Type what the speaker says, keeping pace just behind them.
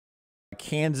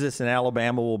Kansas and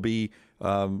Alabama will be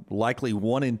likely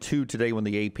 1 and 2 today when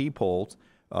the AP polls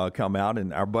come out,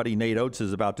 and our buddy Nate Oats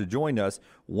is about to join us.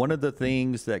 One of the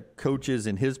things that coaches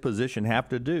in his position have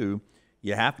to do,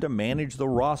 you have to manage the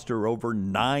roster over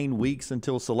 9 weeks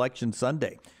until Selection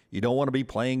Sunday. You don't want to be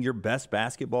playing your best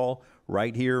basketball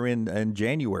right here in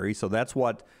January. So that's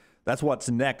what's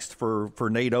next for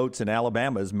Nate Oats in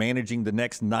Alabama, is managing the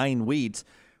next 9 weeks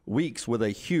with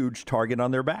a huge target on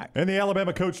their back. And the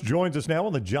Alabama coach joins us now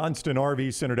on the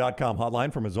JohnstonRVCenter.com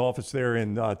hotline from his office there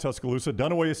in Tuscaloosa.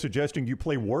 Dunaway is suggesting you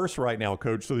play worse right now,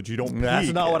 Coach, so that you don't peak.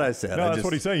 That's not what I said. No, that's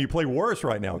what he's saying. You play worse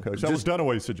right now, Coach. That was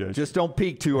Dunaway's suggestion. Just don't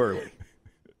peak too early.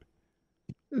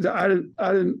 I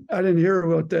didn't hear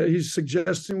about that. He's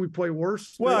suggesting we play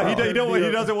worse. Well, he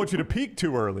doesn't want you to peak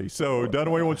too early. So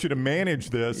Dunaway wants you to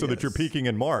manage this so that you're peaking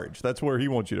in March. That's where he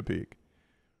wants you to peak.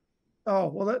 Oh,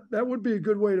 well, that would be a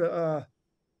good way to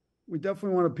we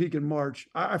definitely want to peak in March.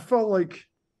 I felt like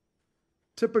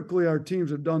typically our teams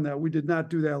have done that. We did not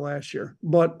do that last year.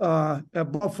 But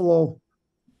at Buffalo,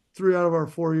 3 out of our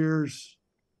 4 years,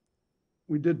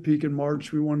 we did peak in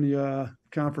March. We won the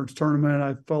conference tournament.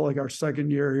 I felt like our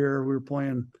second year here, we were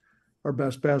playing our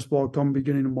best basketball come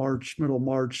beginning of March, middle of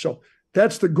March. So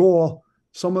that's the goal.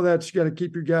 Some of that's you got to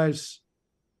keep your guys,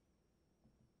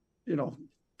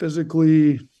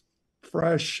 physically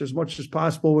fresh as much as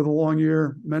possible with a long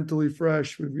year, mentally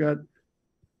fresh. We've got,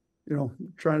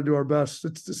 trying to do our best.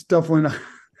 It's definitely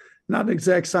not an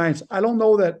exact science. I don't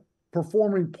know that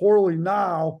performing poorly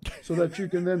now so that you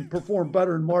can then perform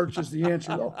better in March is the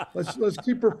answer, though. Let's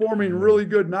keep performing really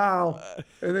good now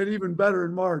and then even better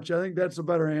in March. I think that's a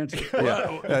better answer.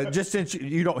 Yeah. Just since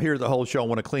you don't hear the whole show, I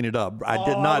want to clean it up. I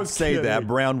did not say kidding. that.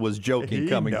 Brown was joking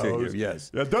coming to you.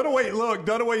 Yes. Yeah,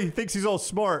 Dunaway, he thinks he's all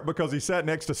smart because he sat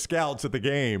next to scouts at the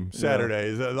game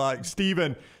Saturday. Yeah. Like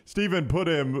Steven put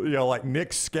him, like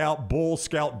Nick Scout, Bull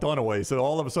Scout Dunaway. So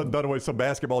all of a sudden Dunaway's some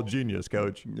basketball genius,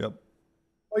 Coach. Yep.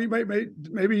 Well, you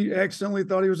maybe accidentally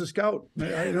thought he was a scout.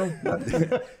 Yeah.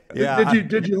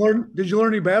 Did you learn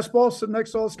any basketball sitting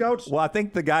next to all the scouts? Well, I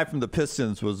think the guy from the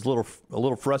Pistons was a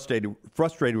little frustrated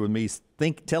with me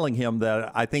telling him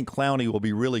that I think Clowney will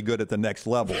be really good at the next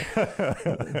level.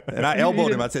 And I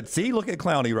elbowed him. I said, "See, look at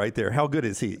Clowney right there. How good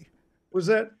is he?" Was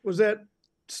that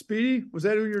Speedy? Was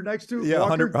that who you're next to? Yeah,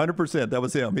 100%. That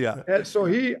was him. Yeah. And so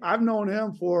I've known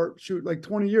him for like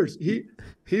 20 years.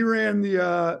 He ran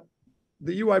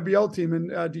the UIBL team in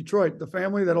Detroit, the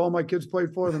family that all my kids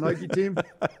played for, the Nike team.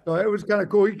 So it was kind of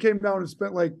cool. He came down and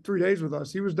spent like 3 days with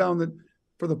us. He was down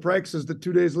for the practices the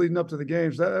 2 days leading up to the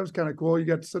games. That was kind of cool. You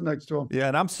got to sit next to him. Yeah,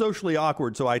 and I'm socially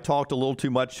awkward, so I talked a little too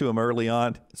much to him early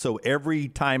on. So every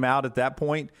time out at that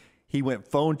point, he went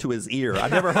phone to his ear. I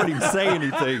never heard him say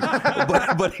anything,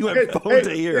 but he went phone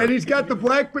to ear. And he's got the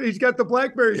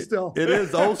BlackBerry still. It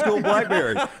is the old school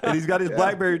BlackBerry, and he's got his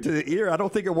BlackBerry to the ear. I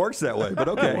don't think it works that way, but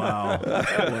okay. Wow.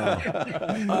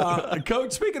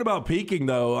 Coach, speaking about peaking,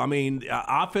 though, I mean,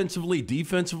 offensively,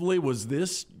 defensively, was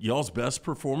this y'all's best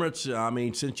performance? I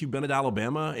mean, since you've been at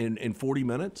Alabama in 40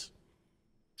 minutes?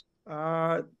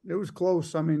 It was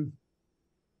close. I mean,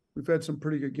 we've had some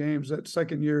pretty good games. That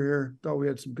second year here, thought we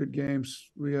had some good games.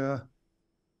 We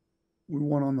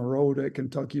won on the road at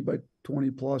Kentucky by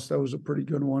 20 plus. That was a pretty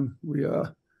good one.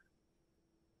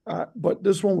 But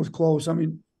this one was close. I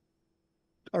mean,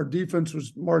 our defense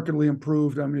was markedly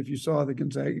improved. I mean, if you saw the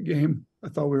Gonzaga game, I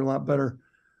thought we were a lot better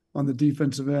on the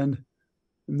defensive end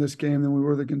in this game than we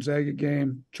were the Gonzaga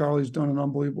game. Charlie's done an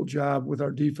unbelievable job with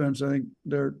our defense. I think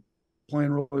they're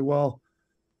playing really well.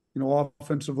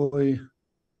 Offensively,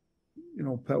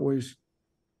 Petway's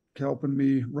helping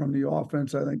me run the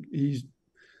offense. I think he's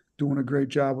doing a great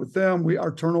job with them.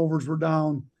 Our turnovers were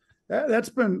down. That's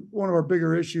been one of our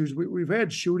bigger issues. We've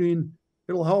had shooting.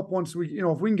 It'll help once if we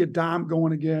can get Dom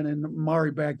going again and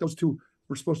Mari back. Those two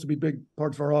were supposed to be big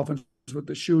parts of our offense with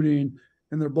the shooting,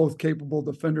 and they're both capable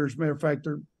defenders. Matter of fact,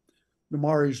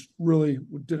 Mari's really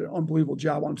did an unbelievable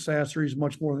job on Sasser. He's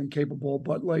much more than capable,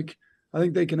 but I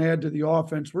think they can add to the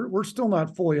offense. We're still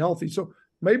not fully healthy, so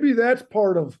maybe that's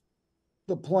part of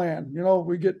the plan.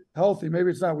 We get healthy.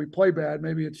 Maybe it's not we play bad.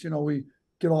 Maybe it's, we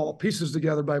get all the pieces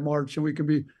together by March and we can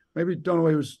be, maybe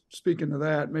Dunaway was speaking to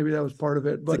that. Maybe that was part of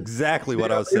it. But that's exactly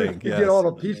what I was saying. Yes. Get all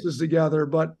the pieces together.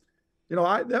 But,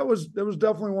 that was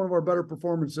definitely one of our better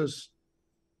performances.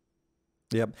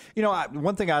 Yep.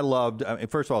 One thing I loved,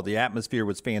 first of all, the atmosphere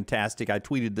was fantastic. I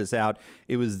tweeted this out.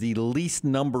 It was the least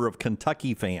number of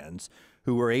Kentucky fans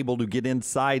who were able to get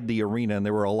inside the arena, and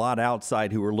there were a lot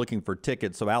outside who were looking for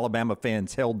tickets. So Alabama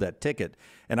fans held that ticket,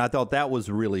 and I thought that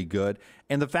was really good.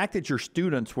 And the fact that your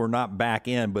students were not back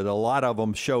in, but a lot of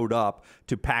them showed up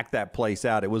to pack that place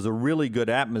out. It was a really good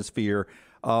atmosphere.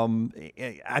 What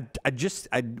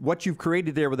you've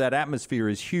created there with that atmosphere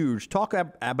is huge. Talk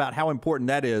about how important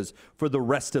that is for the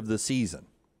rest of the season.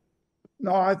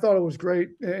 No, I thought it was great,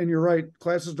 and you're right.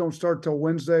 Classes don't start till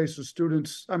Wednesday, so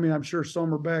students. I mean, I'm sure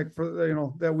some are back for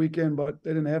that weekend, but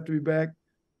they didn't have to be back.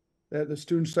 The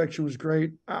student section was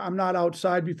great. I'm not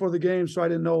outside before the game, so I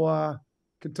didn't know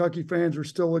Kentucky fans were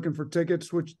still looking for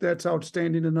tickets, which that's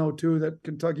outstanding to know too. That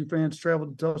Kentucky fans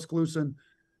traveled to Tuscaloosa and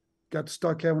got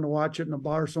stuck having to watch it in a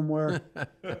bar somewhere,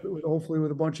 hopefully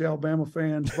with a bunch of Alabama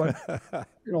fans. But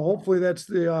hopefully that's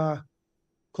the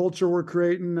culture we're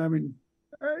creating. I mean,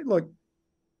 look.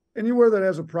 Anywhere that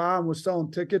has a problem with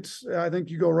selling tickets, I think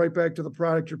you go right back to the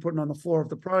product you're putting on the floor. If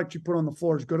the product you put on the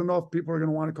floor is good enough, people are going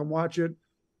to want to come watch it.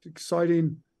 It's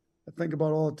exciting. I think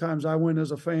about all the times I went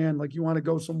as a fan. Like, you want to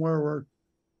go somewhere where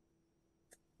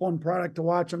fun product to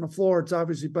watch on the floor. It's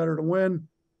obviously better to win.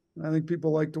 And I think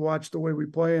people like to watch the way we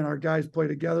play and our guys play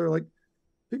together. Like,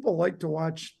 people like to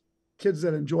watch kids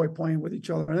that enjoy playing with each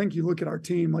other. I think you look at our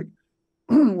team, like,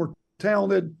 we're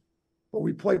talented, but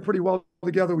we play pretty well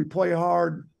together. We play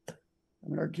hard. I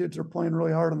mean, our kids are playing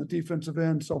really hard on the defensive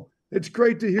end. So it's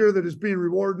great to hear that it's being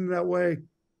rewarded in that way.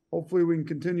 Hopefully we can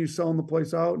continue selling the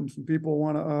place out, and some people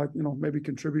want to, maybe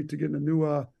contribute to getting a new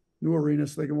arena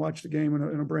so they can watch the game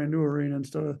in a brand new arena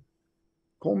instead of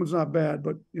Coleman's not bad,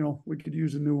 but, we could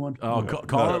use a new one. Oh,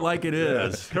 call it like it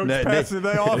is. Coach Patsy,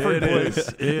 they offered, please.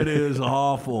 It is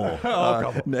awful.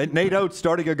 Nate Oats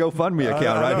starting a GoFundMe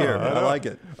account right here. I like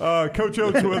it. Coach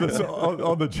Oats with us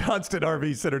on the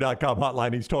JohnstonRVCenter.com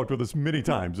hotline. He's talked with us many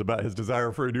times about his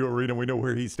desire for a new arena. We know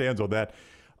where he stands on that.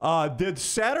 Did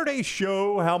Saturday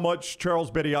show how much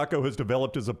Charles Bediako has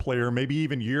developed as a player, maybe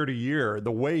even year to year,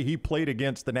 the way he played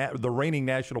against the reigning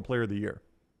National Player of the Year?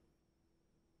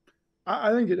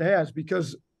 I think it has,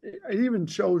 because it even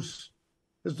shows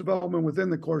his development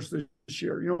within the course this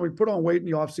year. We put on weight in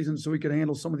the offseason so he could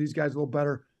handle some of these guys a little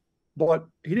better, but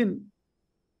he didn't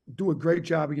do a great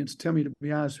job against Timmy, to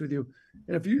be honest with you.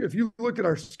 And if you look at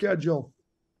our schedule,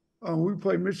 we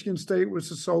played Michigan State with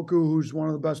Sissoko, who's one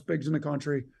of the best bigs in the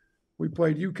country. We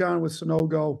played UConn with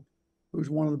Sonogo, who's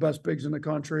one of the best bigs in the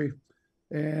country.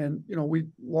 And, we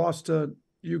lost to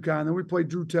UConn. Then we played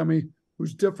Drew Timme,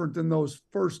 who's different than those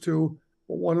first two,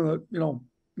 but one of the,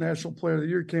 National Player of the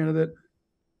Year candidate.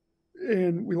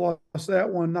 And we lost that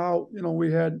one. Now,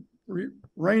 we had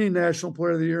reigning National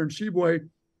Player of the Year in Shibwe,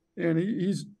 and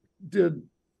he's did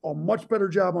a much better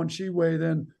job on Shibwe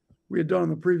than we had done in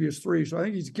the previous three. So I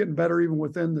think he's getting better even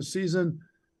within the season.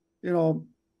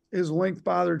 His length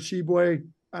bothered Shibwe.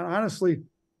 And honestly,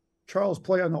 Charles'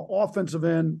 play on the offensive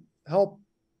end helped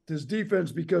his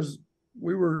defense because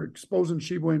we were exposing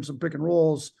Shibwe in some pick and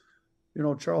rolls,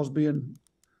 Charles being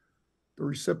the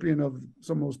recipient of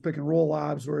some of those pick and roll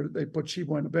lobs where they put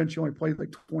Shibwe on the bench. He only played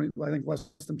like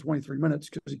less than 23 minutes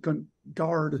because he couldn't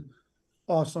guard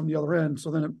us on the other end.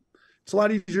 So then it's a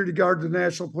lot easier to guard the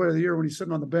National Player of the Year when he's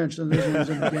sitting on the bench than it is when he's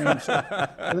in the game. So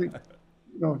I think,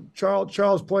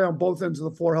 Charles' play on both ends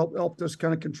of the floor helped us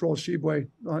kind of control Shibwe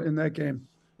in that game.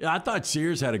 Yeah, I thought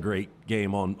Sears had a great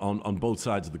game on both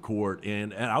sides of the court.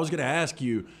 And I was going to ask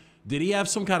you, did he have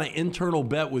some kind of internal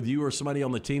bet with you or somebody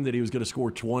on the team that he was going to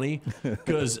score 20?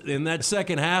 Because in that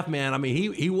second half, man, I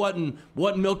mean, he wasn't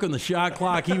milking the shot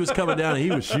clock. He was coming down and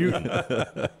he was shooting.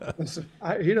 Listen,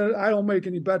 I don't make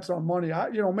any bets on money.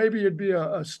 Maybe it'd be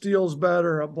a steals bet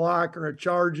or a block or a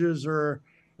charges or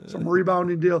some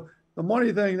rebounding deal. The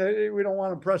money thing, we don't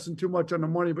want to press him too much on the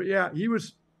money. But, yeah, he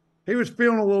was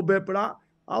feeling a little bit. But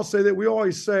I'll say that we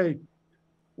always say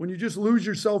when you just lose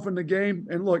yourself in the game,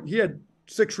 and look, he had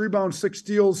 6 rebounds, 6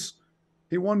 steals.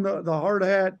 He won the hard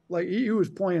hat. Like, he was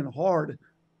playing hard.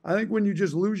 I think when you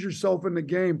just lose yourself in the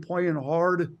game playing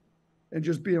hard and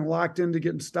just being locked into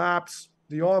getting stops,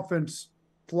 the offense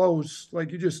flows.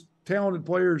 Like, talented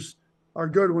players are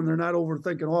good when they're not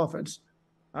overthinking offense.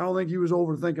 I don't think he was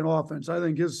overthinking offense. I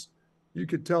think you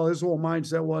could tell his whole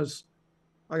mindset was,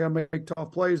 I got to make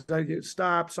tough plays. I get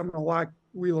stops. I'm going to lock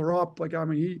Wheeler up.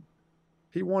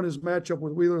 He won his matchup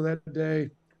with Wheeler that day.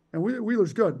 And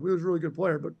Wheeler's good. Wheeler's a really good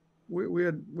player, but we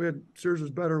had Sears was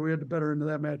better. We had the better end of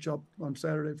that matchup on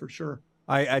Saturday for sure.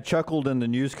 I chuckled in the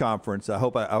news conference. I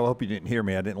hope you didn't hear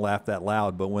me. I didn't laugh that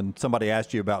loud. But when somebody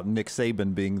asked you about Nick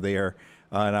Saban being there,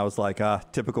 and I was like,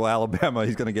 typical Alabama,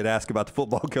 he's going to get asked about the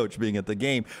football coach being at the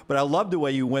game. But I love the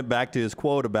way you went back to his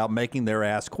quote about making their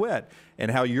ass quit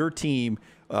and how your team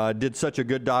did such a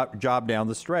good job down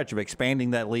the stretch of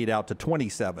expanding that lead out to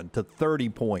 27, to 30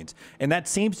 points. And that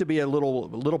seems to be a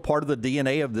little part of the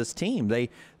DNA of this team.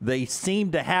 They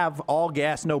seem to have all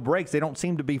gas, no brakes. They don't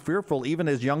seem to be fearful, even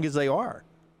as young as they are.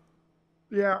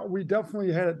 Yeah, we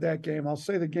definitely had it that game. I'll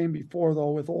say the game before,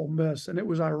 though, with Ole Miss, and it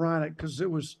was ironic because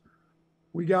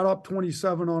we got up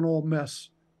 27 on Ole Miss,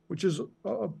 which is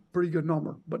a pretty good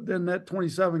number. But then that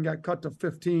 27 got cut to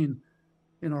 15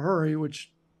 in a hurry,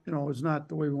 which, is not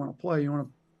the way we want to play. You want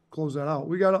to close that out.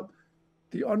 We got up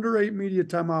the under 8 media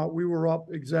timeout. We were up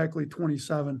exactly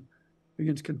 27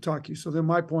 against Kentucky. So then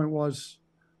my point was,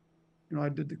 I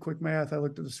did the quick math. I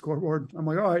looked at the scoreboard. I'm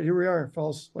like, all right, here we are,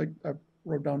 fellas. Like, I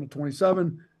wrote down to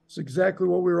 27. It's exactly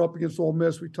what we were up against Ole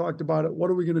Miss. We talked about it. What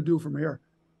are we going to do from here?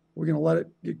 We're going to let it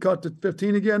get cut to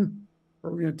 15 again, or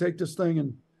are we going to take this thing?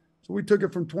 And so we took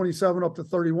it from 27 up to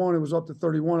 31. It was up to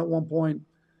 31 at one point.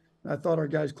 I thought our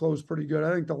guys closed pretty good.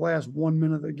 I think the last 1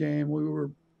 minute of the game, we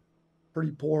were pretty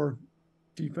poor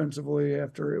defensively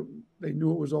after they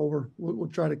knew it was over. We'll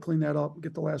try to clean that up,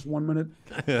 get the last 1 minute,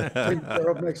 take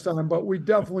care of next time. But we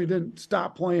definitely didn't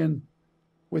stop playing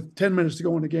with 10 minutes to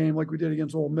go in the game like we did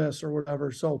against Ole Miss or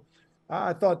whatever. So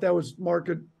I thought that was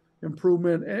market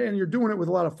improvement. And you're doing it with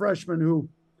a lot of freshmen who,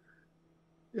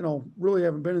 really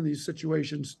haven't been in these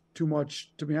situations too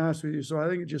much, to be honest with you. So I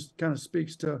think it just kind of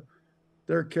speaks to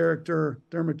their character,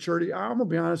 their maturity. I'm going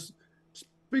to be honest,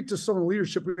 speak to some of the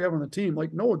leadership we have on the team.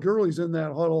 Like Noah Gurley's in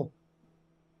that huddle,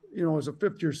 as a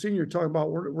fifth-year senior, talking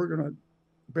about we're going to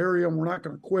bury him. We're not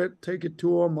going to quit. Take it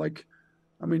to him.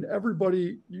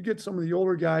 Everybody, you get some of the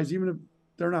older guys, even if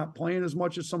they're not playing as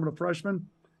much as some of the freshmen,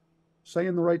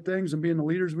 saying the right things and being the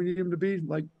leaders we need them to be.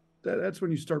 Like that's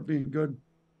when you start being good,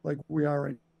 like we are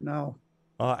right now.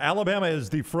 Alabama is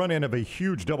the front end of a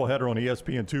huge doubleheader on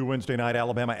ESPN2 Wednesday night.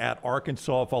 Alabama at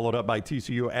Arkansas, followed up by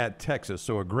TCU at Texas.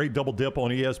 So a great double dip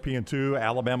on ESPN2.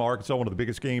 Alabama, Arkansas, one of the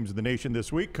biggest games in the nation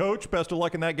this week. Coach, best of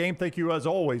luck in that game. Thank you, as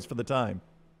always, for the time.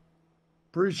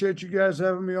 Appreciate you guys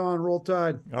having me on. Roll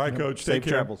Tide. All right, Coach. Safe Take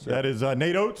care. travels. That is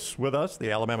Nate Oats with us,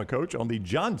 the Alabama coach, on the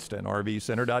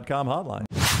JohnstonRVCenter.com hotline.